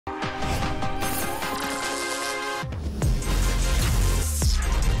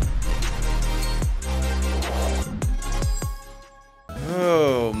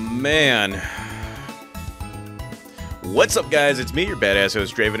man. What's up, guys? It's me, your badass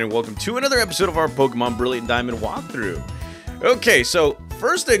host, Draven, and welcome to another episode of our Pokemon Brilliant Diamond walkthrough. Okay, so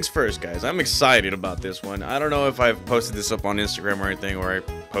first things first, guys. I'm excited about this one. I don't know if I've posted this up on Instagram or anything, or I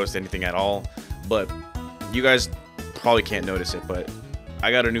post anything at all, but you guys probably can't notice it, but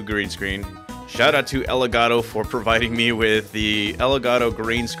I got a new green screen. Shout out to Elgato for providing me with the Elgato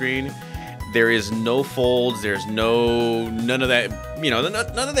green screen. There is no folds. There's none of that, you know,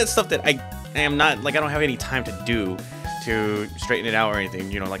 none of that stuff that I am not, like, I don't have any time to do to straighten it out or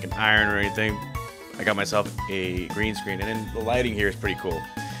anything, you know, like an iron or anything. I got myself a green screen, and then the lighting here is pretty cool.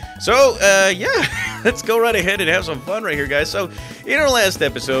 So, yeah, let's go right ahead and have some fun right here, guys. So, in our last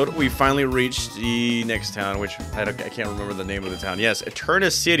episode, we finally reached the next town, which I can't remember the name of the town. Yes, Eterna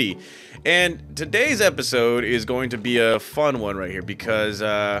City. And today's episode is going to be a fun one right here because,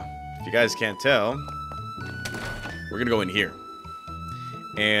 if you guys can't tell, we're going to go in here.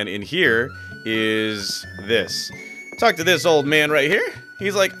 And in here is this. Talk to this old man right here.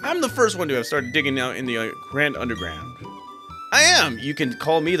 He's like, I'm the first one to have started digging out in the Grand Underground. I am. You can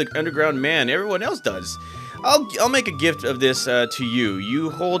call me the Underground Man. Everyone else does. I'll make a gift of this to you. You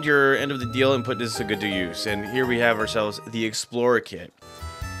hold your end of the deal and put this to good use. And here we have ourselves the Explorer Kit.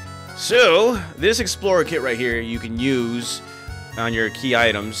 So, this Explorer Kit right here you can use on your key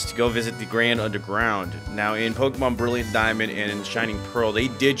items to go visit the Grand Underground. Now, in Pokemon Brilliant Diamond and in Shining Pearl, they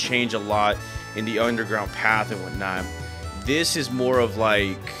did change a lot in the underground path and whatnot. This is more of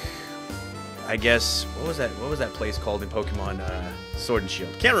like, I guess, what was that place called in Pokemon Sword and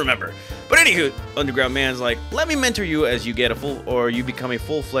Shield? Can't remember. But anywho, Underground Man's like, let me mentor you as you get you become a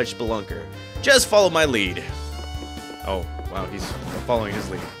full-fledged spelunker. Just follow my lead. Oh, wow, he's following his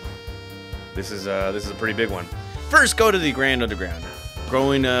lead. This is a pretty big one. First, go to the Grand Underground.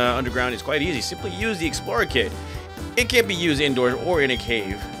 Growing underground is quite easy. Simply use the Explorer Kit. It can be used indoors or in a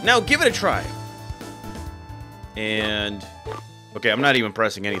cave. Now, give it a try. And okay, I'm not even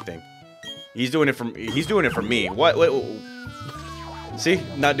pressing anything. He's doing it for me. What? See?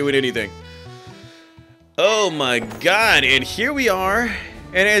 Not doing anything. Oh my god, and here we are.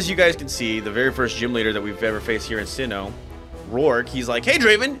 And as you guys can see, the very first gym leader that we've ever faced here in Sinnoh, Rourke, he's like, hey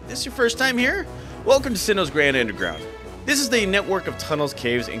Draven, this is your first time here? Welcome to Sinnoh's Grand Underground. This is the network of tunnels,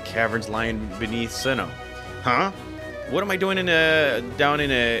 caves, and caverns lying beneath Sinnoh. Huh? What am I doing down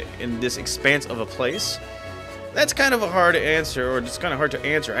in this expanse of a place? That's kind of a hard answer, or it's kind of hard to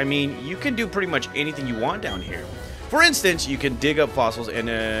answer. I mean, you can do pretty much anything you want down here. For instance, you can dig up fossils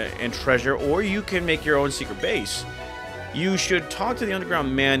and treasure, or you can make your own secret base. You should talk to the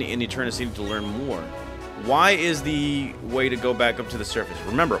Underground Man in Eterna City to learn more. Why is the way to go back up to the surface?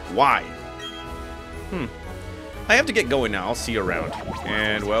 Remember, why? I have to get going now. I'll see you around.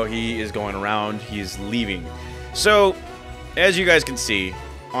 And, well, he is going around. He's leaving. So, as you guys can see,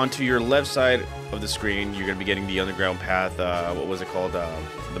 onto your left side of the screen, you're going to be getting the underground path, what was it called?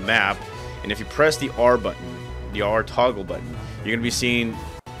 The map. And if you press the R button, the R toggle button, you're going to be seeing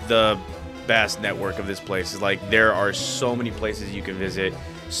the vast network of this place. It's like there are so many places you can visit,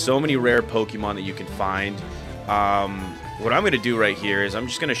 so many rare Pokemon that you can find. What I'm going to do right here is I'm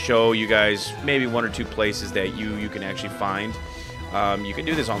just going to show you guys maybe one or two places that you can actually find. You can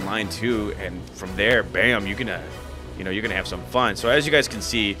do this online too, and from there, bam, you can, you know, you're going to have some fun. So as you guys can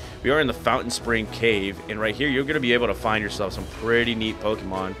see, we are in the Fountain Spring Cave, and right here, you're going to be able to find yourself some pretty neat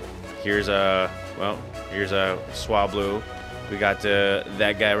Pokemon. Here's a Swablu. We got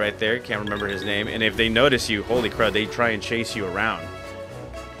that guy right there. Can't remember his name. And if they notice you, holy crap, they try and chase you around.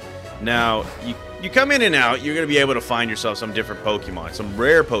 Now, you come in and out, you're going to be able to find yourself some different Pokemon, some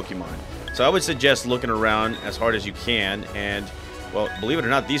rare Pokemon. So I would suggest looking around as hard as you can. And, well, believe it or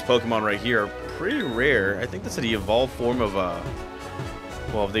not, these Pokemon right here are pretty rare. I think that's the evolved form of,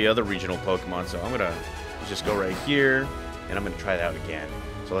 well, of the other regional Pokemon. So I'm going to just go right here, and I'm going to try that out again.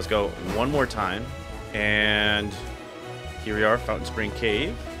 So let's go one more time. And here we are, Fountain Spring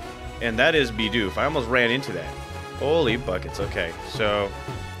Cave. And that is Bidoof. I almost ran into that. Holy buckets. Okay, so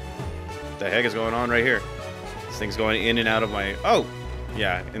what the heck is going on right here? This thing's going in and out of my... Oh,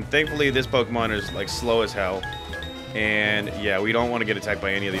 yeah. And thankfully, this Pokemon is, like, slow as hell. And, yeah, we don't want to get attacked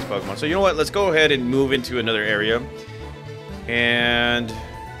by any of these Pokemon. So, you know what? Let's go ahead and move into another area. And,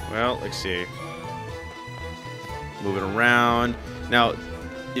 well, let's see. Moving around. Now,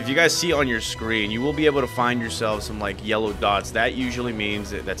 if you guys see on your screen, you will be able to find yourself some, like, yellow dots. That usually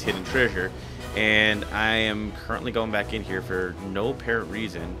means that's hidden treasure. And I am currently going back in here for no apparent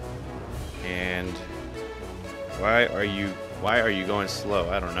reason. And why are you going slow?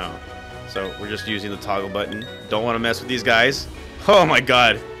 I don't know. So we're just using the toggle button. Don't want to mess with these guys. Oh my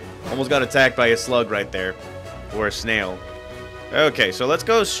god. Almost got attacked by a slug right there. Or a snail. Okay, so let's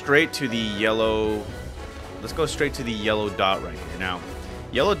go straight to the yellow. Let's go straight to the yellow dot right here. Now,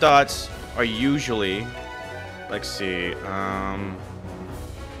 yellow dots are usually, let's see, kind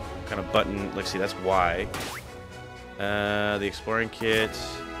of button. Let's see, that's Y. The exploring kit.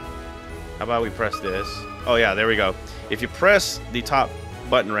 How about we press this? Oh yeah, there we go. If you press the top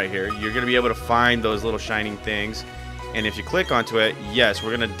button right here, you're gonna be able to find those little shining things. And if you click onto it, yes,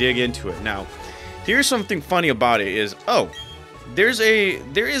 we're gonna dig into it. Now, here's something funny about it is, oh, there is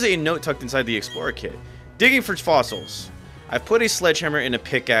a note tucked inside the explorer kit. Digging for fossils. I've put a sledgehammer and a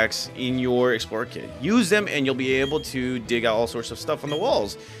pickaxe in your explorer kit. Use them and you'll be able to dig out all sorts of stuff on the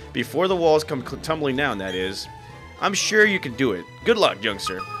walls. Before the walls come tumbling down, that is. I'm sure you can do it. Good luck,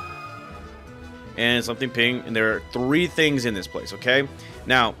 youngster. And something ping, and there are 3 things in this place, okay?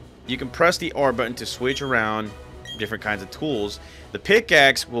 Now, you can press the R button to switch around different kinds of tools. The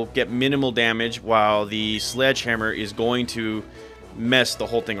pickaxe will get minimal damage, while the sledgehammer is going to mess the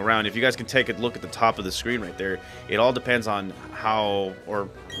whole thing around. If you guys can take a look at the top of the screen right there, it all depends on how, or,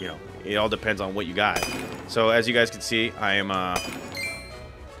 you know, it all depends on what you got. So, as you guys can see, I am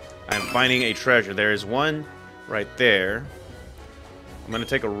finding a treasure. There is one right there. I'm going to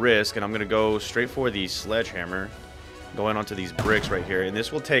take a risk, and I'm going to go straight for the sledgehammer, going onto these bricks right here, and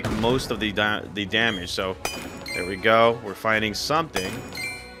this will take most of the damage. So there we go. We're finding something,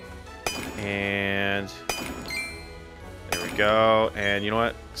 and there we go. And you know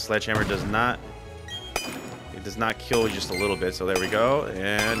what? Sledgehammer does not kill just a little bit. So there we go,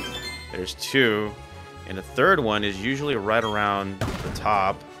 and there's 2, and the third one is usually right around the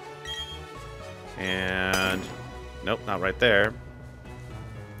top. And nope, not right there.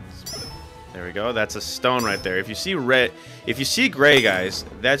 There we go. That's a stone right there. If you see red, if you see gray, guys,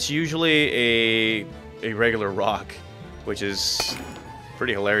 that's usually a regular rock, which is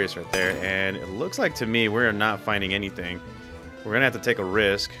pretty hilarious right there. And it looks like to me we're not finding anything. We're gonna have to take a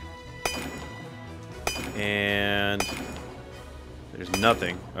risk. And there's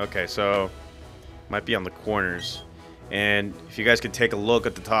nothing. Okay, so might be on the corners. And if you guys could take a look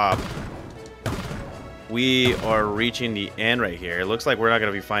at the top, we are reaching the end right here. It looks like we're not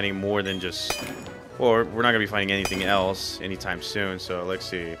going to be finding more than just, or we're not going to be finding anything else anytime soon. So let's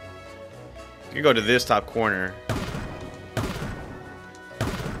see. You can go to this top corner.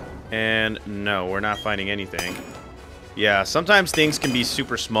 And no, we're not finding anything. Yeah, sometimes things can be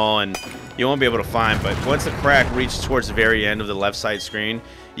super small and you won't be able to find, but once the crack reaches towards the very end of the left side screen,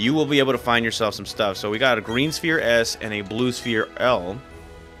 you will be able to find yourself some stuff. So we got a green sphere S and a blue sphere L,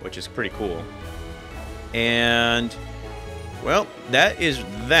 which is pretty cool. And, well, that is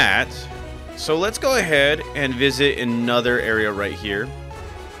that. So let's go ahead and visit another area right here.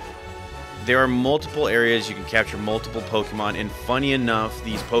 There are multiple areas you can capture multiple Pokemon, and funny enough,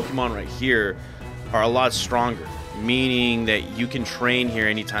 these Pokemon right here are a lot stronger, meaning that you can train here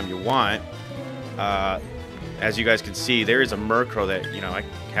anytime you want. As you guys can see, there is a Murkrow that, you know, I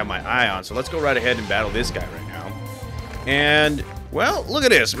have my eye on. So let's go right ahead and battle this guy right now. And, well, look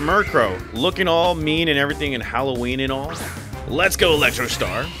at this. Murkrow, looking all mean and everything and Halloween and all. Let's go,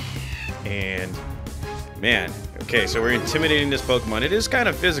 Electrostar. And, man, okay, so we're intimidating this Pokemon. It is kind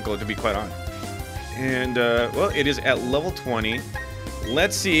of physical, to be quite honest. And, well, it is at level 20.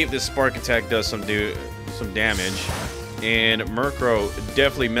 Let's see if this Spark Attack does some damage. And Murkrow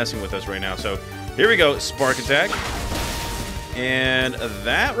definitely messing with us right now. So, here we go, Spark Attack. And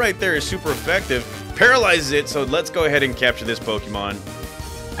that right there is super effective. Paralyzes it, so let's go ahead and capture this Pokemon.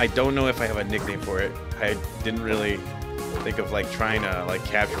 I don't know if I have a nickname for it. I didn't really think of like trying to like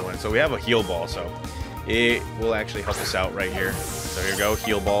capture one. So we have a Heal Ball, so it will actually help us out right here. So here we go,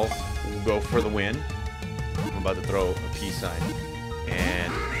 Heal Ball. We'll go for the win. I'm about to throw a peace sign.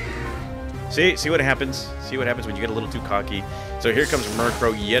 And see what happens. See what happens when you get a little too cocky. So here comes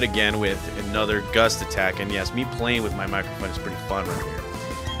Murkrow yet again with another Gust attack. And yes, me playing with my microphone is pretty fun right here.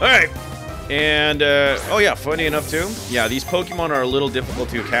 Alright. And, oh yeah, funny enough too. Yeah, these Pokemon are a little difficult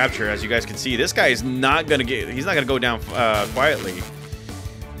to capture. As you guys can see, this guy is not gonna he's not gonna go down quietly.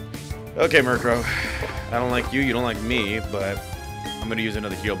 Okay, Murkrow. I don't like you, you don't like me, but I'm gonna use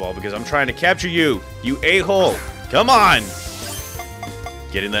another Heal Ball because I'm trying to capture you, you a-hole. Come on!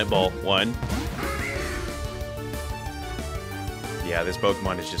 Get in that ball. 1. Yeah, this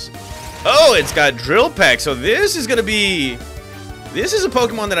Pokemon is just... Oh, it's got Drill Peck, so this is gonna be... This is a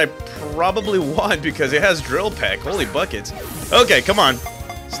Pokemon that I probably want because it has Drill Peck. Holy buckets. Okay, come on.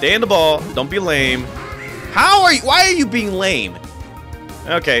 Stay in the ball. Don't be lame. Why are you being lame?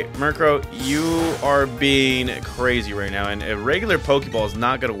 Okay, Murkrow, you are being crazy right now, and a regular Pokeball is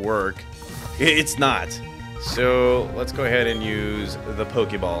not going to work. It's not. So, let's go ahead and use the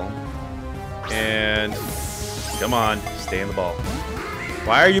Pokeball. And Come on, stay in the ball.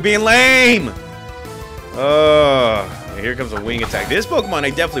 Why are you being lame? Oh, here comes a wing attack. This Pokemon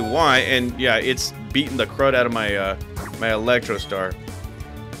I definitely want, and yeah, it's beating the crud out of my my Electro Star.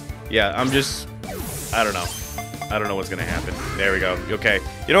 Yeah, I don't know. I don't know what's gonna happen. There we go. Okay,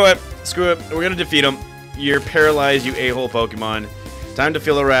 you know what? Screw it. We're gonna defeat him. You're paralyzed, you a-hole Pokemon. Time to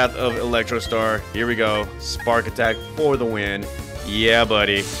feel the wrath of Electro Star. Here we go. Spark attack for the win. Yeah,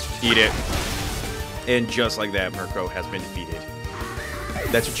 buddy. Eat it. And just like that, Murkrow has been defeated.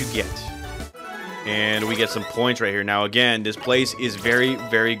 That's what you get. And we get some points right here. Now, again, this place is very,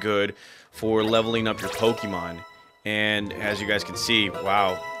 very good for leveling up your Pokemon. And as you guys can see,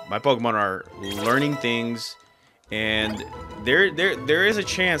 wow, my Pokemon are learning things. And there is a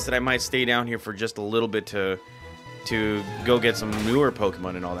chance that I might stay down here for just a little bit to go get some newer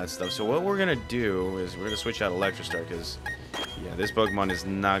Pokemon and all that stuff. So what we're gonna do is we're gonna switch out Electro Star because, yeah, this Pokemon is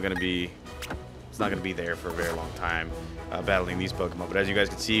not gonna be there for a very long time battling these Pokemon. But as you guys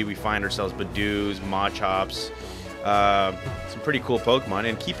can see, we find ourselves Badoos, Machops, some pretty cool Pokemon.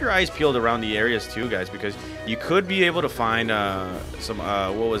 And keep your eyes peeled around the areas too, guys, because you could be able to find some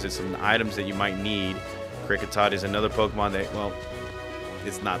items that you might need. Kricketot is another Pokemon that, well,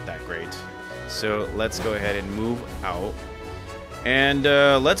 it's not that great. So let's go ahead and move out. And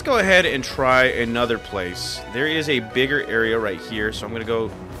let's go ahead and try another place. There is a bigger area right here, so I'm going to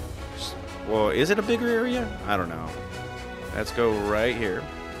go... Well, is it a bigger area? I don't know. Let's go right here.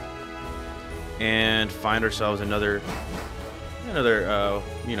 And find ourselves another you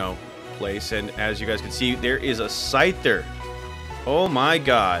know, place. And as you guys can see, there is a Scyther. Oh my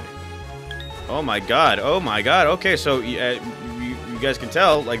god. Oh my god. Oh my god. Okay, so you guys can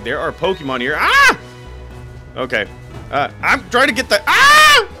tell, like, there are Pokemon here. Ah! Okay. I'm trying to get the...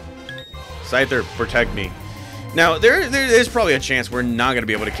 Ah! Scyther, protect me. Now, there's probably a chance we're not going to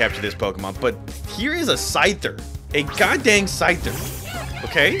be able to capture this Pokemon, but here is a Scyther. A goddamn Scyther.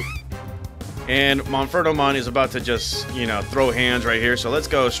 Okay? And Monfernomon is about to just, you know, throw hands right here, so let's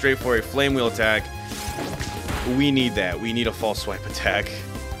go straight for a Flame Wheel attack. We need that. We need a False Swipe attack.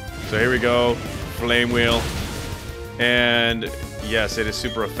 So here we go. Flame Wheel. And... yes, it is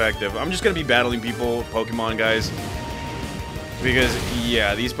super effective. I'm just going to be battling Pokemon, guys. Because,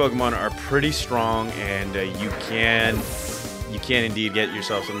 yeah, these Pokemon are pretty strong, and you can indeed get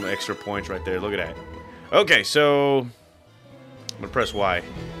yourself some extra points right there. Look at that. Okay, so I'm going to press Y.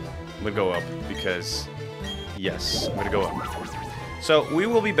 I'm going to go up because, yes, I'm going to go up. So we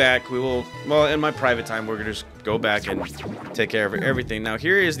will be back. We will, well, in my private time, we're going to just go back and take care of everything. Now,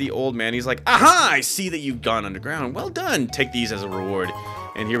 here is the old man. He's like, aha, I see that you've gone underground. Well done. Take these as a reward.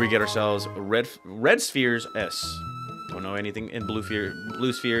 And here we get ourselves red spheres S. Don't know anything in blue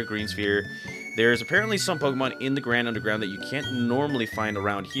sphere, green sphere. There's apparently some Pokemon in the Grand Underground that you can't normally find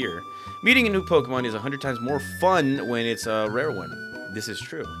around here. Meeting a new Pokemon is 100 times more fun when it's a rare one. This is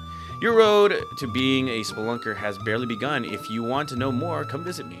true. Your road to being a Spelunker has barely begun. If you want to know more, come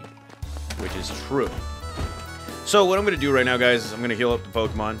visit me. Which is true. So what I'm going to do right now, guys, is I'm going to heal up the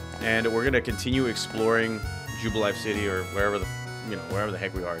Pokemon, and we're going to continue exploring Jubilife City or wherever the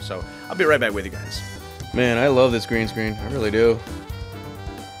heck we are. So I'll be right back with you guys. Man, I love this green screen. I really do.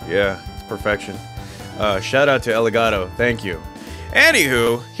 Yeah, it's perfection. Shout out to Elgato. Thank you.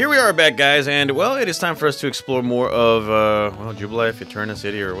 Anywho, here we are back, guys, and, well, it is time for us to explore more of, well, Jubilife, Eterna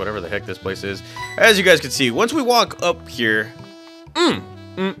City, or whatever the heck this place is. As you guys can see, once we walk up here,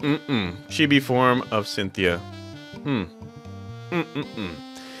 chibi form of Cynthia.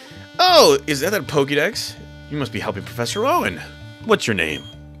 Oh, is that a Pokédex? You must be helping Professor Owen. What's your name?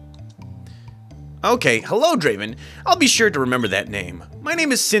 Okay, hello, Draven. I'll be sure to remember that name. My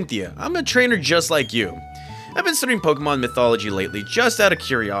name is Cynthia. I'm a trainer just like you. I've been studying Pokemon mythology lately, just out of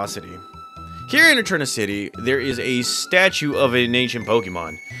curiosity. Here in Eterna City, there is a statue of an ancient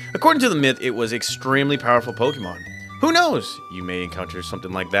Pokemon. According to the myth, it was extremely powerful Pokemon. Who knows? You may encounter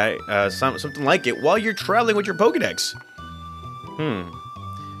something like that, something like it while you're traveling with your Pokedex.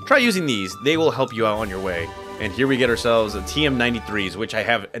 Try using these. They will help you out on your way. And here we get ourselves a TM93s, which I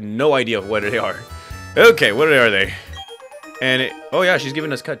have no idea of what they are. Okay, what are they? And oh yeah, she's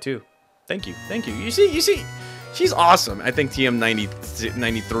giving us cut too. Thank you, thank you. You see, she's awesome. I think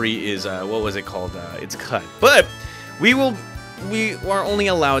TM93 is what was it called? It's cut. But we are only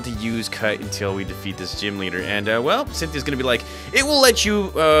allowed to use cut until we defeat this gym leader. And well, Cynthia's gonna be like, it will let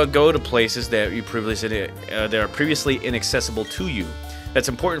you go to places that that are previously inaccessible to you. That's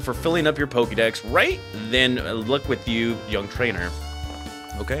important for filling up your Pokédex, right? Then luck with you, young trainer.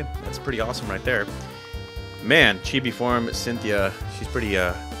 Okay, that's pretty awesome right there. Man, chibi form Cynthia, she's pretty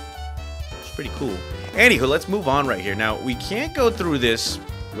cool. Anywho, let's move on right here. Now, we can't go through this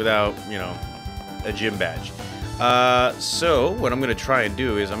without, you know, a gym badge. So what I'm gonna try and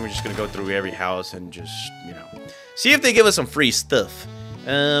do is I'm just gonna go through every house and just, you know, see if they give us some free stuff.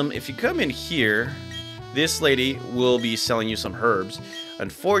 If you come in here, this lady will be selling you some herbs.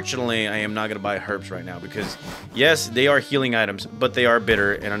 Unfortunately, I am not gonna buy herbs right now because, yes, they are healing items, but they are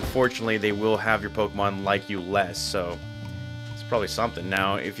bitter, and unfortunately, they will have your Pokemon like you less. So it's probably something.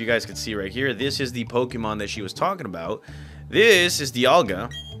 Now, if you guys can see right here, this is the Pokemon that she was talking about. This is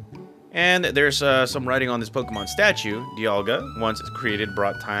Dialga. And there's some writing on this Pokemon statue. Dialga, once created,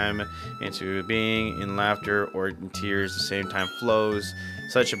 brought time into being. In laughter or in tears, the same time flows.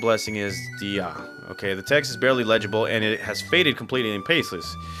 Such a blessing is Dia. Okay, the text is barely legible, and it has faded completely and pasteless.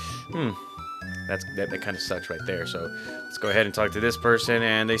 That kind of sucks right there. So let's go ahead and talk to this person.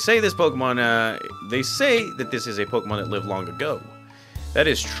 And they say this Pokemon, they say that this is a Pokemon that lived long ago. That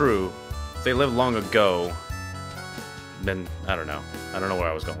is true. If they lived long ago, then I don't know. I don't know where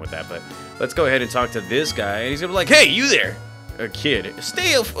I was going with that, but let's go ahead and talk to this guy. And he's gonna be like, "Hey, you there, a kid?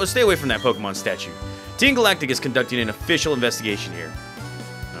 Stay away from that Pokemon statue. Team Galactic is conducting an official investigation here."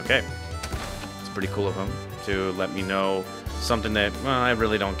 Okay, it's pretty cool of him to let me know something that, well, I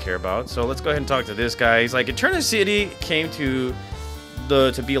really don't care about. So let's go ahead and talk to this guy. He's like, "Eterna City came to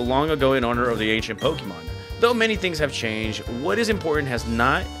be long ago in honor of the ancient Pokemon. Though many things have changed, what is important has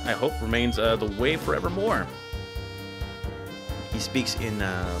not. I hope remains the way forevermore." He speaks in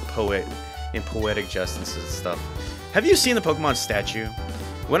poetic justice and stuff. Have you seen the Pokemon statue?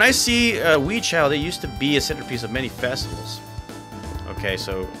 When I see Weechild, it used to be a centerpiece of many festivals. Okay,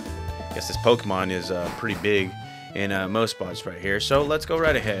 so I guess this Pokemon is pretty big in most spots right here. So let's go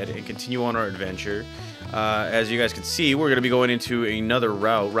right ahead and continue on our adventure. As you guys can see, we're gonna be going into another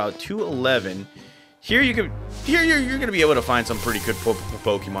route, Route 211. Here you're gonna be able to find some pretty good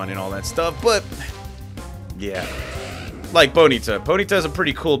Pokemon and all that stuff, but yeah. Like Ponyta. Ponyta is a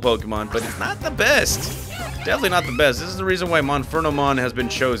pretty cool Pokemon, but it's not the best. Definitely not the best. This is the reason why Monfernomon has been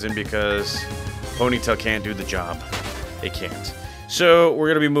chosen, because Ponyta can't do the job. They can't. So we're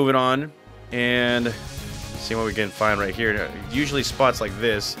going to be moving on and see what we can find right here. Usually spots like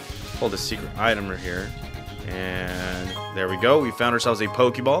this hold a secret item right here. And there we go. We found ourselves a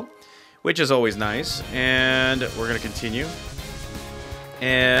Pokeball, which is always nice. And we're going to continue.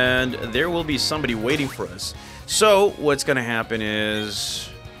 And there will be somebody waiting for us. So, what's going to happen is,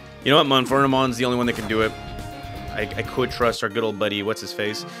 you know what, Monfernomon's the only one that can do it. I could trust our good old buddy,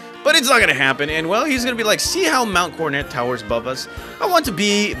 what's-his-face, but it's not going to happen. And, well, he's going to be like, see how Mount Coronet towers above us? I want to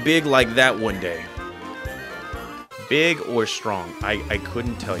be big like that one day. Big or strong, I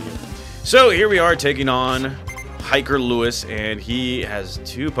couldn't tell you. So, here we are taking on Hiker Lewis, and he has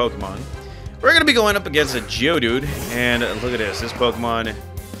two Pokemon. We're going to be going up against a Geodude, and look at this. This Pokemon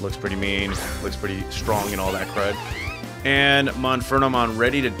looks pretty mean, looks pretty strong and all that crud. And Monfernomon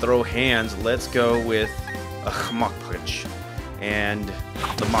ready to throw hands. Let's go with a Mach Punch. And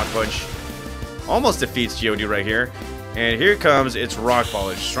the Mach Punch almost defeats Geodude right here. And here comes its Rock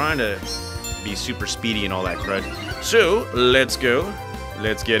Ball. It's trying to be super speedy and all that crud. So, let's go.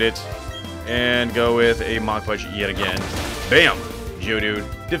 Let's get it. And go with a Mach Punch yet again. Bam! Geodude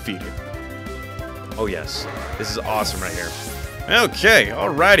defeated. Oh yes, this is awesome right here. Okay,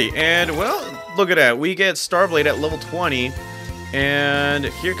 alrighty, and well, look at that. We get Starblade at level 20, and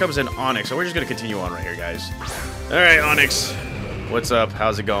here comes an Onix. So we're just gonna continue on right here, guys. All right, Onix, what's up?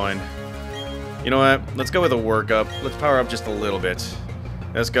 How's it going? You know what? Let's go with a workup. Let's power up just a little bit.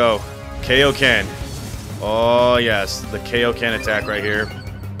 Let's go. Kaioken. Oh yes, the Kaioken attack right here.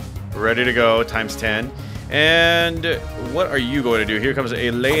 Ready to go, times 10. And what are you going to do? Here comes a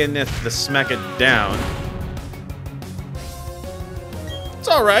Leonith to smack it down. It's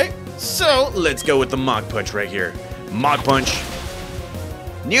alright. So, let's go with the Mach Punch right here. Mach Punch.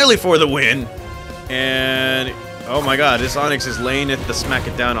 Nearly for the win. And, oh my god, this Onix is laying it to smack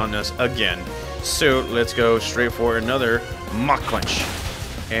it down on us again. So, let's go straight for another Mach Punch.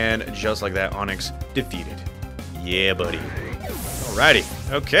 And just like that, Onix defeated. Yeah, buddy. Alrighty.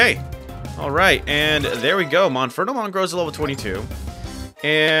 Okay. Alright, and there we go. Monfernomon grows to level 22.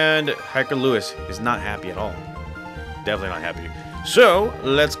 And Hiker Lewis is not happy at all. Definitely not happy. So,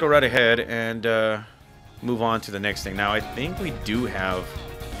 let's go right ahead and move on to the next thing. Now, I think we do have,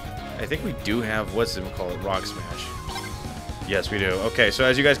 what's it called? Rock Smash. Yes, we do. Okay, so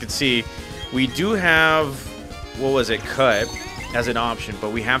as you guys can see, we do have, what was it, Cut as an option,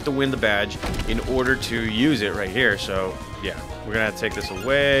 but we have to win the badge in order to use it right here. So, yeah, we're going to have to take this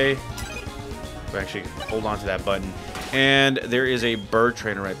away. We actually hold on to that button. And there is a bird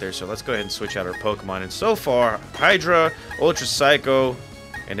trainer right there, so let's go ahead and switch out our Pokemon. And so far, Hydra, Ultra Psycho,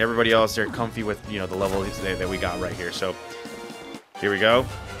 and everybody else, they're comfy with, you know, the level that we got right here. So, here we go.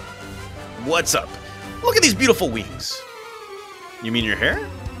 What's up? Look at these beautiful wings. You mean your hair?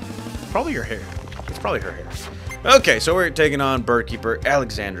 Probably your hair. It's probably her hair. Okay, so we're taking on Birdkeeper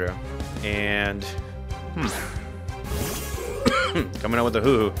Alexandra. And... coming out with the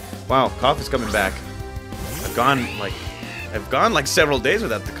hoo-hoo. Wow, cough is coming back. I've gone like several days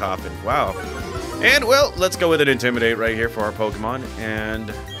without the coughing. Wow. And, well, let's go with an Intimidate right here for our Pokemon.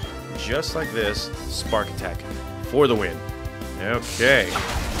 And just like this, Spark Attack for the win. Okay.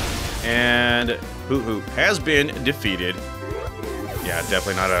 And Hoo-Hoo has been defeated. Yeah,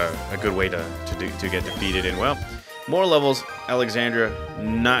 definitely not a good way to get defeated. And, well, more levels. Alexandra,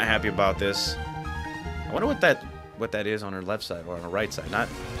 not happy about this. I wonder what that is on her left side, or on her right side. Not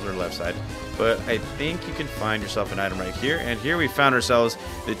on her left side. But I think you can find yourself an item right here. And here we found ourselves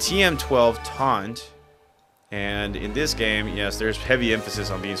the TM12 Taunt. And in this game, yes, there's heavy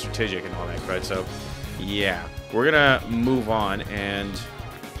emphasis on being strategic and all that crud. So, yeah. We're going to move on and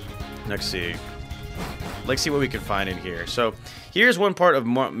let's see what we can find in here. So, here's one part of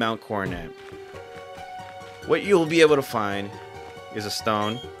Mount Coronet. What you'll be able to find is a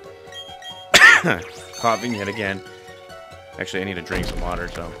stone. Coughing yet again. Actually, I need to drink some water,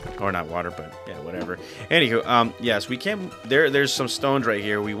 so... Or not water, but yeah, whatever. Anywho, yes, we can't... There's some stones right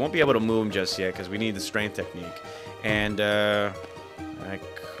here. We won't be able to move them just yet, because we need the strength technique. And, I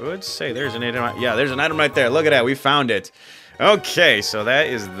could say there's an item... Yeah, there's an item right there. Look at that. We found it. Okay, so that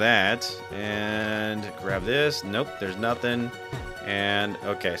is that. And grab this. Nope, there's nothing. And,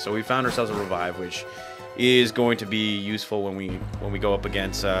 okay, so we found ourselves a revive, which is going to be useful when we go up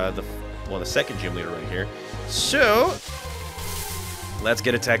against, the second gym leader right here. So... let's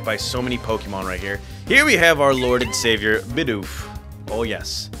get attacked by so many Pokemon right here. Here we have our Lord and Savior, Bidoof. Oh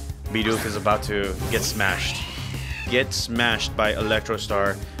yes, Bidoof is about to get smashed. Get smashed by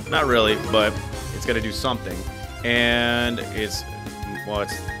Electrostar. Not really, but it's gonna do something. And it's... well,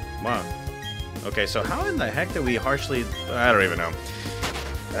 it's... wow. Okay, so how in the heck did we harshly... I don't even know.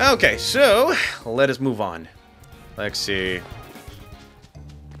 Okay, so let us move on. Let's see.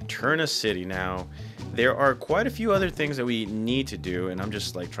 Turn a City now. There are quite a few other things that we need to do, and I'm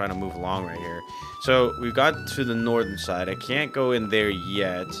just like trying to move along right here. So we've got to the northern side. I can't go in there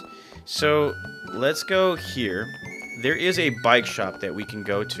yet. So let's go here. There is a bike shop that we can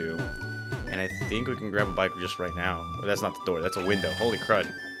go to, and I think we can grab a bike just right now. Well, that's not the door, that's a window. Holy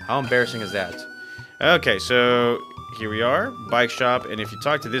crud. How embarrassing is that? Okay, so here we are, bike shop, and if you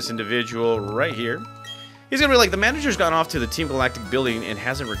talk to this individual right here, he's gonna be like, the manager's gone off to the Team Galactic building and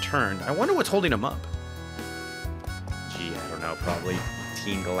hasn't returned. I wonder what's holding him up. Gee, I don't know, probably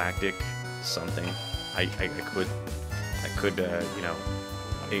Team Galactic something. I could, you know,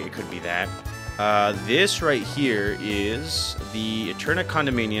 it could be that. This right here is the Eterna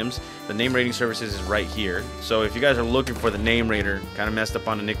Condominiums. The name rating services is right here. So if you guys are looking for the name rater, kind of messed up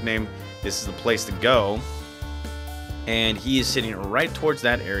on the nickname, this is the place to go. And he is sitting right towards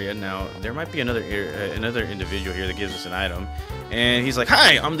that area. Now, there might be another individual here that gives us an item. And he's like,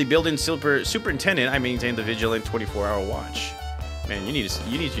 "Hi, I'm the building superintendent. I maintain the vigilant 24-hour watch." Man, you need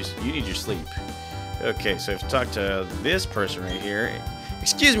your sleep. Okay, so if you talk to this person right here,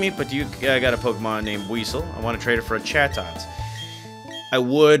 excuse me, but you got a Pokemon named Weasel. I want to trade it for a Chatot. I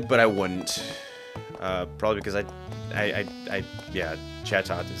would, but I wouldn't. Probably because yeah,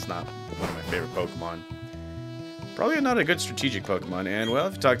 Chatot is not one of my favorite Pokemon. Probably not a good strategic Pokemon. And, well,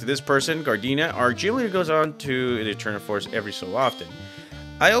 if you talk to this person, Gardenia, our gym leader goes on to the Eterna Force every so often.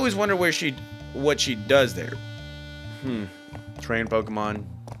 I always wonder what she does there. Train Pokemon,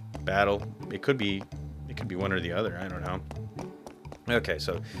 battle. It could be one or the other. I don't know. Okay,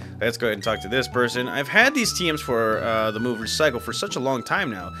 so let's go ahead and talk to this person. I've had these TMs for the move Recycle for such a long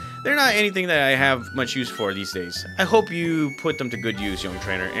time now. They're not anything that I have much use for these days. I hope you put them to good use, young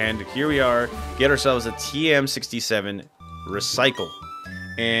trainer. And here we are. Get ourselves a TM67 Recycle.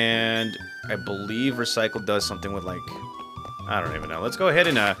 And I believe Recycle does something with, like, I don't even know. Let's go ahead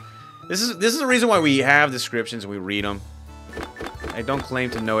and this is the reason why we have descriptions and we read them. I don't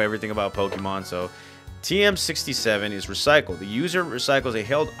claim to know everything about Pokemon, so TM67 is Recycle. The user recycles a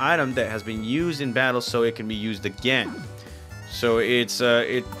held item that has been used in battle so it can be used again. So it's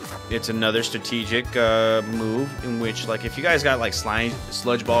another strategic move in which, like, if you guys got like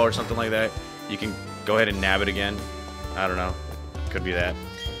Sludge Ball or something like that, you can go ahead and nab it again. I don't know. Could be that.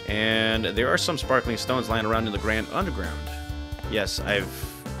 And there are some sparkling stones lying around in the Grand Underground. Yes, I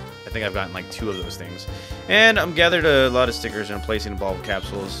think I've gotten like 2 of those things. And I'm gathered a lot of stickers and I'm placing evolved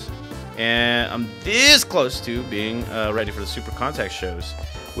capsules. And I'm this close to being ready for the Super Contact shows,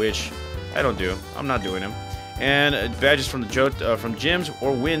 which I don't do. I'm not doing them. And badges from the from gyms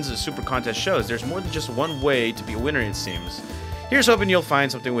or wins the Super Contest shows. There's more than just one way to be a winner, it seems. Here's hoping you'll find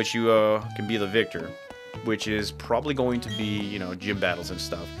something which you can be the victor. which is probably going to be, you know, gym battles and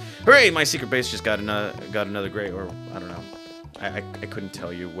stuff. Hooray! My secret base just got another gray, or I don't know. I couldn't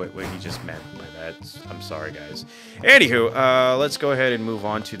tell you what he just meant by that. I'm sorry, guys. Anywho, let's go ahead and move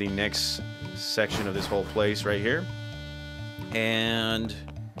on to the next section of this whole place right here. And,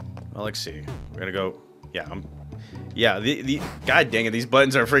 well, let's see. We're gonna go, yeah, the god dang it, these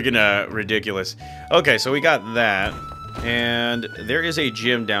buttons are freaking ridiculous. Okay, so we got that. And there is a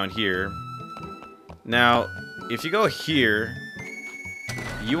gym down here. Now, if you go here,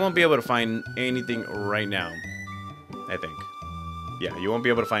 you won't be able to find anything right now, I think. Yeah, you won't be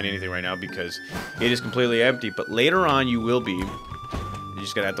able to find anything right now because it is completely empty. But later on, you will be. You're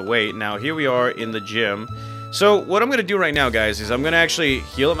just going to have to wait. Now, here we are in the gym. So, what I'm going to do right now, guys, is I'm going to actually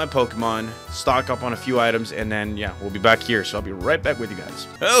heal up my Pokemon, stock up on a few items, and then, yeah, we'll be back here. So, I'll be right back with you guys.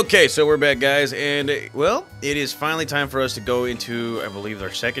 Okay, so we're back, guys. And, well, it is finally time for us to go into, I believe, our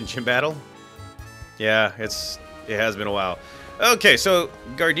second gym battle. Yeah, it has been a while. Okay, so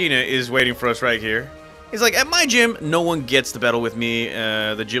Gardenia is waiting for us right here. He's like, at my gym, no one gets to battle with me,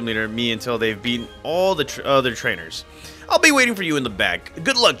 the gym leader, me, until they've beaten all the other trainers. I'll be waiting for you in the back.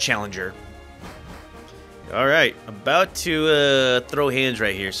 Good luck, challenger. Alright, about to throw hands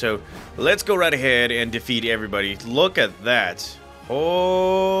right here. So, let's go right ahead and defeat everybody. Look at that.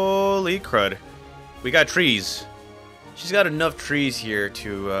 Holy crud. We got trees. She's got enough trees here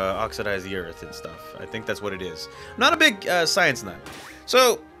to oxidize the earth and stuff. I think that's what it is. I'm not a big science nut.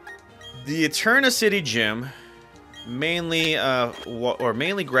 So, the Eterna City Gym, mainly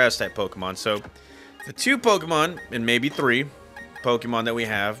grass-type Pokemon. So, the 2 Pokemon, and maybe 3 Pokemon that we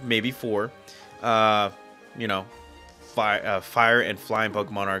have, maybe 4, you know, fire and flying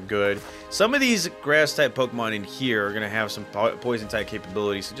Pokemon are good. Some of these grass-type Pokemon in here are going to have some poison-type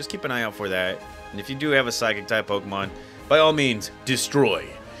capabilities, so just keep an eye out for that. And if you do have a Psychic-type Pokemon, by all means, destroy.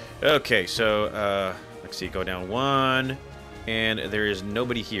 Okay, so, let's see, go down 1. And there is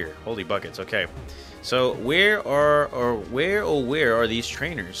nobody here. Holy buckets. Okay. So where are these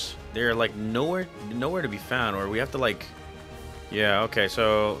trainers? They're like nowhere to be found, or we have to like, yeah, okay,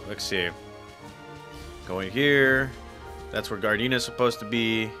 so let's see. Going here. That's where Gardenia is supposed to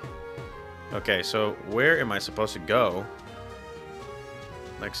be. Okay, so where am I supposed to go?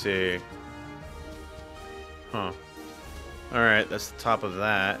 Let's see. Huh. Alright, that's the top of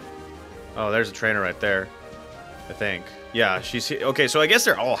that. Oh, there's a trainer right there, I think. Yeah, she's here. Okay, so I guess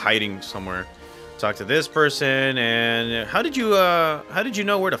they're all hiding somewhere. Talk to this person, and how did you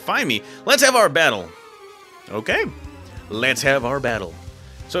know where to find me? Let's have our battle. Okay, let's have our battle.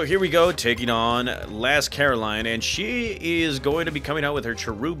 So here we go, taking on Last Caroline, and she is going to be coming out with her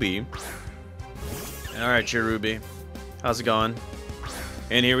Cherubi. All right, Cherubi, how's it going?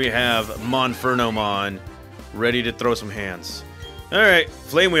 And here we have Monfernomon, ready to throw some hands. All right,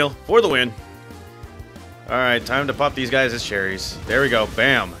 Flame Wheel for the win. Alright, time to pop these guys as cherries. There we go,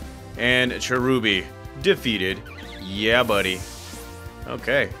 bam. And Cherubi defeated. Yeah, buddy.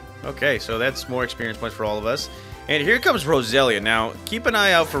 Okay, so that's more experience points for all of us. And here comes Roselia. Now, keep an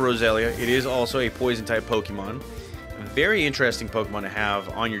eye out for Roselia. It is also a poison-type Pokemon. A very interesting Pokemon to have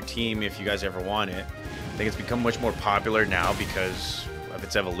on your team if you guys ever want it. I think it's become much more popular now because of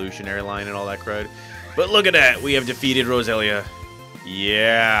its evolutionary line and all that crud. But look at that, we have defeated Roselia.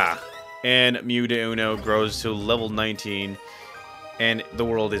 Yeah. And Mewtwo grows to level 19, and the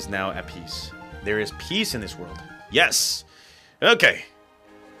world is now at peace. There is peace in this world. Yes! Okay.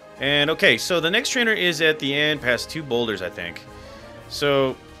 And okay, so the next trainer is at the end, past 2 boulders, I think.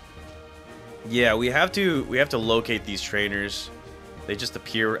 So, yeah, we have to locate these trainers. They just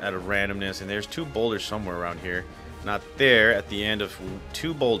appear out of randomness, and there's 2 boulders somewhere around here. Not there, at the end of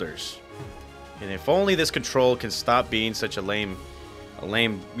 2 boulders. And if only this control can stop being such a lame,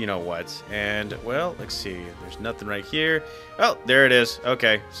 you know what. And, well, let's see. There's nothing right here. Oh, there it is.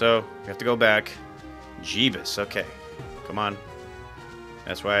 Okay, so we have to go back. Jeebus. Okay, come on.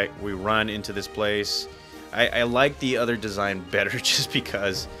 That's why we run into this place. I like the other design better just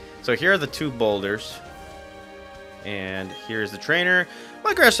because. So here are the 2 boulders. And here's the trainer.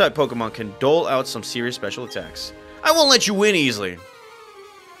 My grass-type Pokemon can dole out some serious special attacks. I won't let you win easily.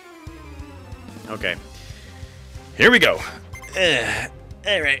 Okay. Here we go.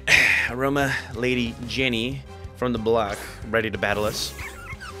 Alright. Aroma Lady Jenny from the block, ready to battle us.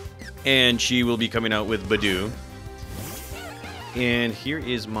 And she will be coming out with Badoo. And here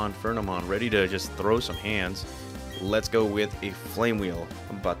is Monfernomon, ready to just throw some hands. Let's go with a Flame Wheel.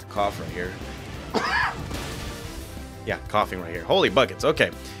 I'm about to cough right here. Yeah, coughing right here. Holy buckets.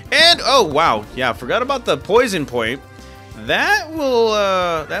 Okay. And, oh, wow. Yeah, forgot about the poison point. That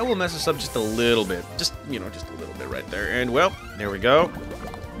will mess us up just a little bit. Just, you know, just a little bit right there. And, well, there we go.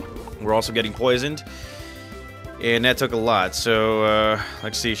 We're also getting poisoned. And that took a lot. So,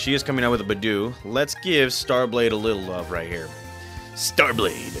 let's see. She is coming out with a Badoo. Let's give Starblade a little love right here.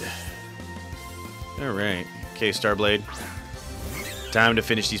 Starblade. Alright. Okay, Starblade. Time to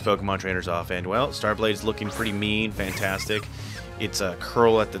finish these Pokemon trainers off. And, well, Starblade's looking pretty mean. Fantastic. It's a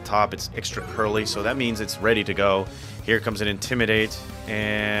curl at the top. It's extra curly. So that means it's ready to go. Here comes an Intimidate.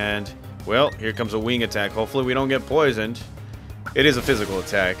 And, well, here comes a Wing Attack. Hopefully we don't get poisoned. It is a physical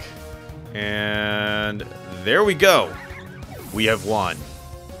attack. And there we go. We have won.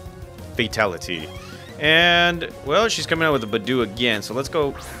 Fatality. And, well, she's coming out with a Badoo again. So let's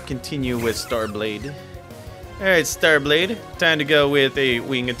go continue with Starblade. Alright, Starblade. Time to go with a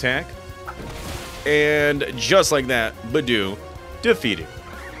Wing Attack. And just like that, Badoo defeated.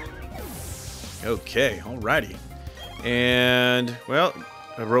 Okay, alrighty. And, well,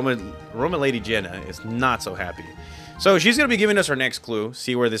 Roma Lady Jenna is not so happy. So she's going to be giving us our next clue,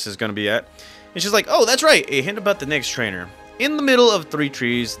 see where this is going to be at. And she's like, oh, that's right, a hint about the next trainer. In the middle of 3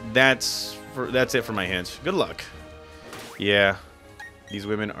 trees, that's it for my hint. Good luck. Yeah, these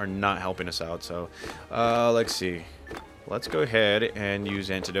women are not helping us out, so let's see. Let's go ahead and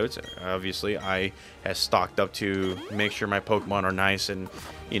use antidotes. Obviously, I have stocked up to make sure my Pokemon are nice and,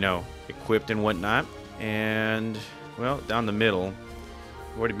 you know, equipped and whatnot. And, well, down the middle,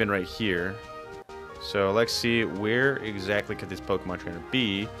 we've already been right here. So let's see, where exactly could this Pokemon trainer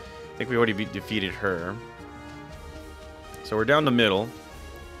be? I think we already defeated her. So we're down the middle.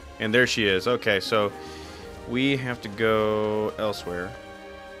 And there she is. Okay, so we have to go elsewhere.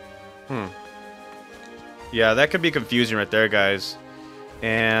 Yeah, that could be confusing right there, guys.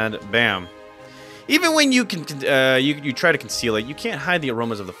 And bam. Even when you can, you try to conceal it, you can't hide the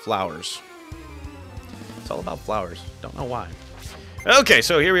aromas of the flowers. It's all about flowers. Don't know why. Okay,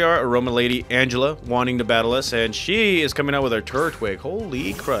 so here we are, Aroma Lady Angela wanting to battle us, and she is coming out with our Turtwig.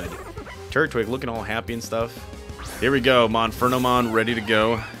 Holy crud. Turtwig looking all happy and stuff. Here we go, Monfernomon ready to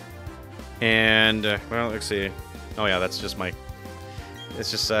go. And, well, let's see. Oh yeah, that's just my...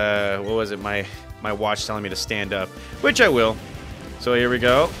 It's just, what was it? My watch telling me to stand up, which I will. So here we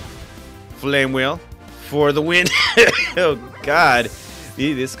go. Flame Wheel for the win. Oh, God.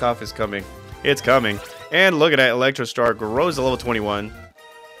 This cough is coming. It's coming. And look at that, Electrostar grows to level 21.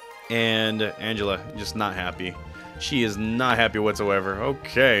 And Angela, just not happy. She is not happy whatsoever.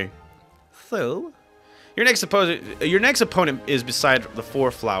 Okay. So, your next opponent is beside the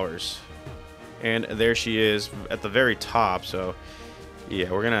 4 flowers. And there she is at the very top. So, yeah,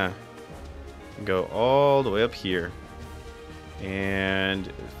 we're going to go all the way up here.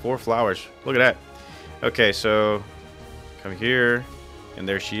 And 4 flowers. Look at that. Okay, so come here. And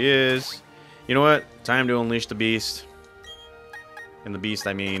there she is. You know what? Time to unleash the beast. And the beast,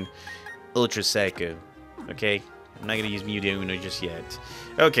 I mean Ultra Psycho. Okay? I'm not going to use Mewtwo just yet.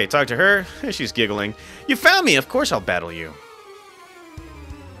 Okay, talk to her. She's giggling. You found me. Of course I'll battle you.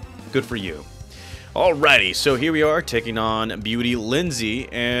 Good for you. Alrighty, so here we are taking on Beauty Lindsay.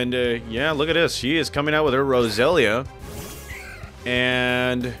 And, yeah, look at this. She is coming out with her Roselia.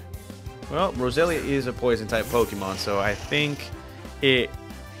 And, well, Roselia is a poison-type Pokemon, so I think it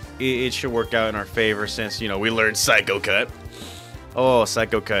should work out in our favor since, you know, we learned Psycho Cut. Oh,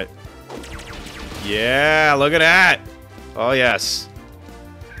 Psycho Cut. Yeah, look at that. Oh, yes.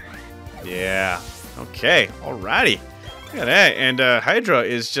 Yeah. Okay, alrighty. Look at that. And Hydra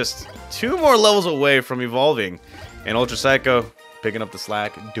is just 2 more levels away from evolving. And Ultra Psycho picking up the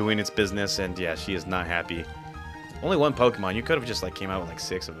slack, doing its business. And, yeah, she is not happy. Only 1 Pokemon. You could have just, like, came out with, like,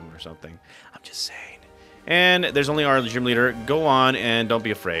 6 of them or something. I'm just saying. And there's only our gym leader. Go on and don't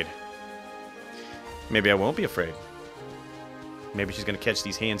be afraid. Maybe I won't be afraid. Maybe she's going to catch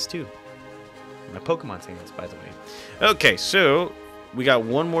these hands too. My Pokemon's hands, by the way. Okay, so we got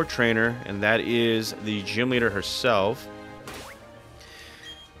 1 more trainer, and that is the gym leader herself.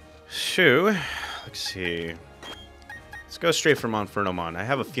 So, let's see. Let's go straight for Monfernomon. I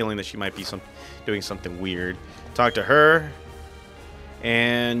have a feeling that she might be doing something weird. Talk to her.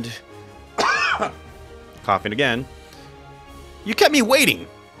 And... coughing again. You kept me waiting.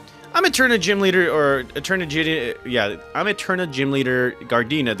 I'm Eterna Gym Leader, or I'm Eterna Gym Leader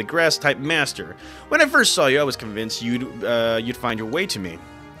Gardenia, the Grass-type Master. When I first saw you, I was convinced you'd find your way to me.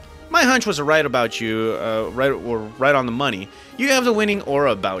 My hunch was right about you, right on the money. You have the winning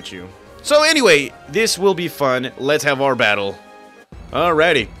aura about you. So anyway, this will be fun. Let's have our battle.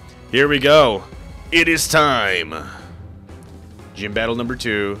 Alrighty, here we go. It is time. Gym battle number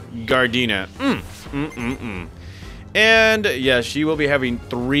 2, Gardenia. And, yeah, she will be having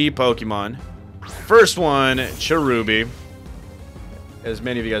 3 Pokemon. First one, Cherubi. As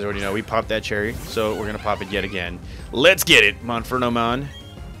many of you guys already know, we popped that cherry, so we're going to pop it yet again. Let's get it, Monfernomon.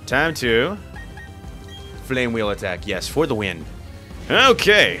 Time to Flame Wheel attack. Yes, for the win.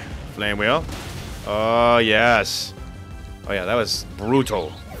 Okay. Flame Wheel. Oh, yes. Oh, yeah, that was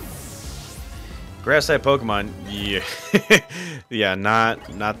brutal. Grass-type Pokemon. Yeah. Yeah,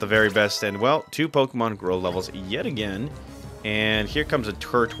 not the very best. And, well, 2 Pokemon grow levels yet again. And here comes a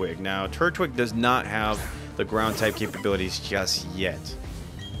Turtwig. Now, Turtwig does not have the ground-type capabilities just yet.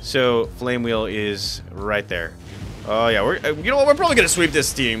 So, Flame Wheel is right there. Oh, yeah. You know what? We're probably going to sweep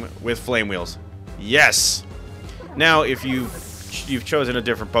this team with Flame Wheels. Yes! Now, if you've chosen a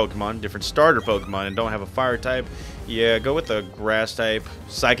different Pokemon, different starter Pokemon, and don't have a Fire type, yeah, go with the Grass type,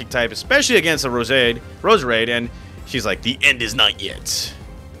 Psychic type, especially against a Roserade, and she's like, the end is not yet.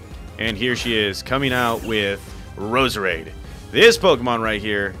 And here she is, coming out with Roserade. This Pokemon right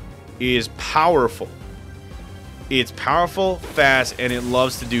here is powerful. It's powerful, fast, and it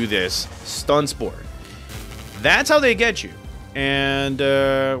loves to do this. Stun Spore. That's how they get you. And,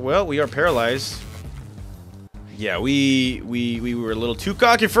 well, we are paralyzed. Yeah, we were a little too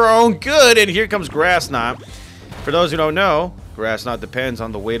cocky for our own good, and here comes Grass Knot. For those who don't know, Grass Knot depends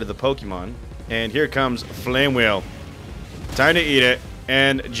on the weight of the Pokemon. And here comes Flame Wheel. Time to eat it.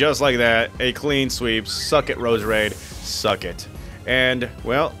 And just like that, a clean sweep. Suck it, Roserade. Suck it. And,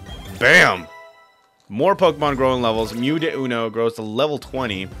 well, bam! More Pokemon growing levels. Mew de Uno grows to level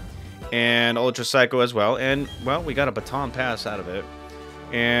 20. And Ultra Psycho as well. And, well, we got a baton pass out of it.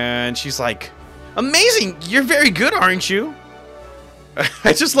 And she's like, amazing! You're very good, aren't you?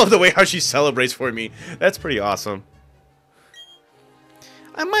 I just love the way how she celebrates for me. That's pretty awesome.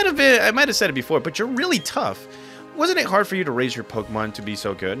 I might have said it before, but you're really tough. Wasn't it hard for you to raise your Pokemon to be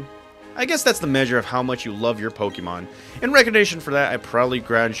so good? I guess that's the measure of how much you love your Pokemon. In recognition for that, I probably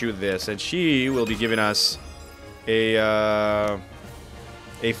grant you this, and she will be giving us a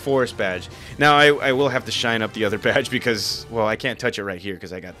forest badge. Now, I will have to shine up the other badge because, well, I can't touch it right here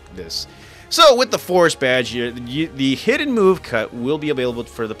because I got this. So, with the forest badge, the hidden move cut will be available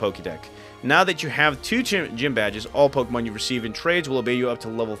for the Pokédex. Now that you have 2 gym badges, all Pokemon you receive in trades will obey you up to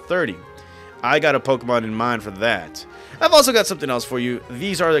level 30. I got a Pokemon in mind for that. I've also got something else for you.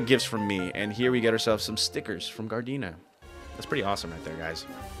 These are the gifts from me, and here we get ourselves some stickers from Gardenia. That's pretty awesome right there, guys.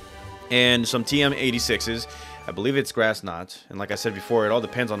 And some TM86s. I believe it's Grass Knot, and like I said before, it all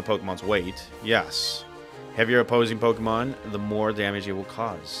depends on the Pokemon's weight. Yes. Heavier opposing Pokemon, the more damage it will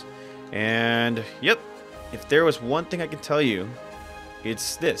cause. And, yep, if there was one thing I can tell you,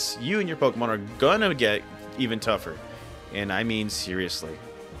 it's this. You and your Pokemon are gonna get even tougher. And I mean seriously.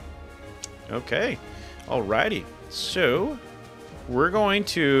 Okay. Alrighty. So, we're going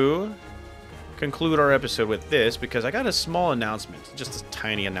to conclude our episode with this because I got a small announcement. Just a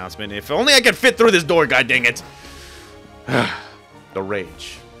tiny announcement. If only I could fit through this door, god dang it. The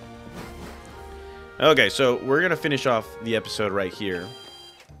rage. Okay, so we're going to finish off the episode right here.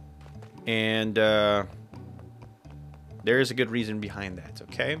 And there is a good reason behind that,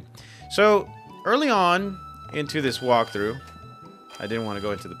 okay? So, early on into this walkthrough, I didn't want to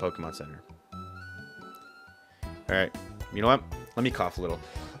go into the Pokemon Center. Alright, you know what? Let me cough a little.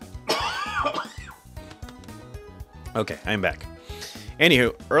 Okay, I'm back.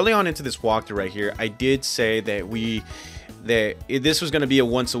 Anywho, early on into this walkthrough right here, I did say that this was going to be a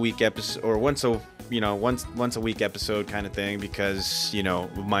once a week episode, or once a week episode kind of thing, because, you know,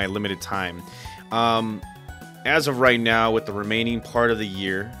 my limited time. As of right now, with the remaining part of the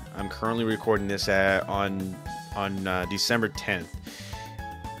year, I'm currently recording this on December 10th.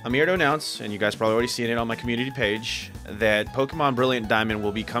 I'm here to announce, and you guys probably already seen it on my community page, that Pokemon Brilliant Diamond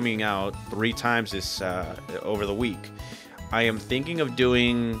will be coming out 3 times this over the week. I am thinking of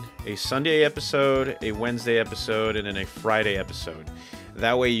doing a Sunday episode, a Wednesday episode, and then a Friday episode.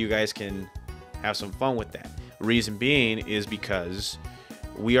 That way you guys can have some fun with that. Reason being is because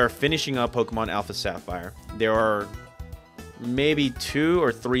we are finishing up Pokemon Alpha Sapphire. There are maybe 2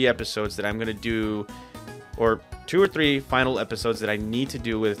 or 3 episodes that I'm going to do, or 2 or 3 final episodes that I need to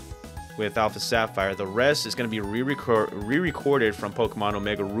do with Alpha Sapphire. The rest is going to be re-recorded from Pokemon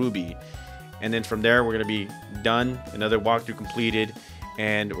Omega Ruby. And then from there, we're going to be done, another walkthrough completed,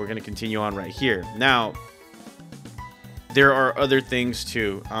 and we're going to continue on right here. Now, there are other things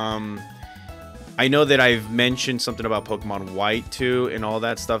too. I know that I've mentioned something about Pokemon White too, and all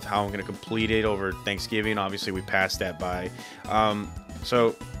that stuff, how I'm going to complete it over Thanksgiving. Obviously, we passed that by.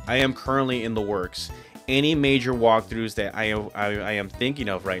 So, I am currently in the works. Any major walkthroughs that I am thinking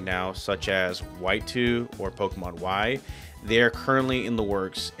of right now, such as White 2 or Pokemon Y, they are currently in the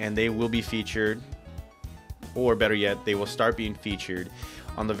works, and they will be featured, or better yet, they will start being featured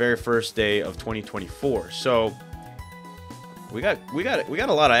on the very first day of 2024. So we got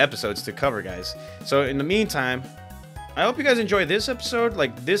a lot of episodes to cover, guys. So in the meantime, I hope you guys enjoyed this episode.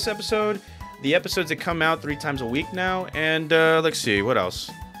 Like this episode, the episodes that come out 3 times a week now. And let's see, what else?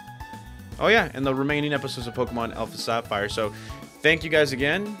 Oh yeah, and the remaining episodes of Pokemon Alpha Sapphire. So thank you guys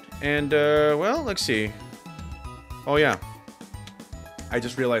again. And well, let's see. Oh yeah, I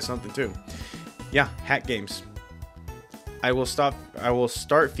just realized something too. Yeah, hat games. I will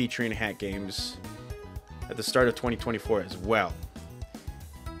start featuring hat games at the start of 2024 as well.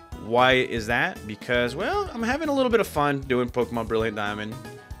 Why is that? Because, well, I'm having a little bit of fun doing Pokemon Brilliant Diamond.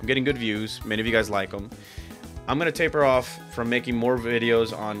 I'm getting good views. Many of you guys like them. I'm going to taper off from making more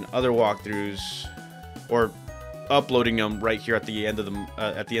videos on other walkthroughs or uploading them right here at the end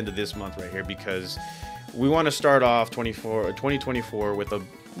of this month right here, because we want to start off 2024 with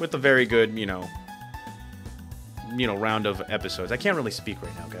a very good, you know, round of episodes. I can't really speak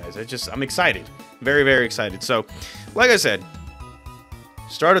right now, guys. I'm excited. Very, very excited. So, like I said,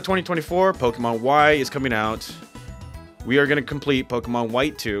 start of 2024, Pokemon Y is coming out. We are going to complete Pokemon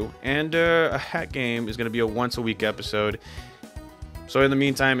White 2, and a hat game is going to be a once-a-week episode. So in the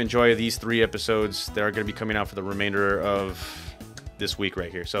meantime, enjoy these 3 episodes that are going to be coming out for the remainder of this week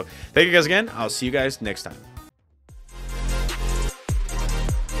right here. So thank you guys again. I'll see you guys next time.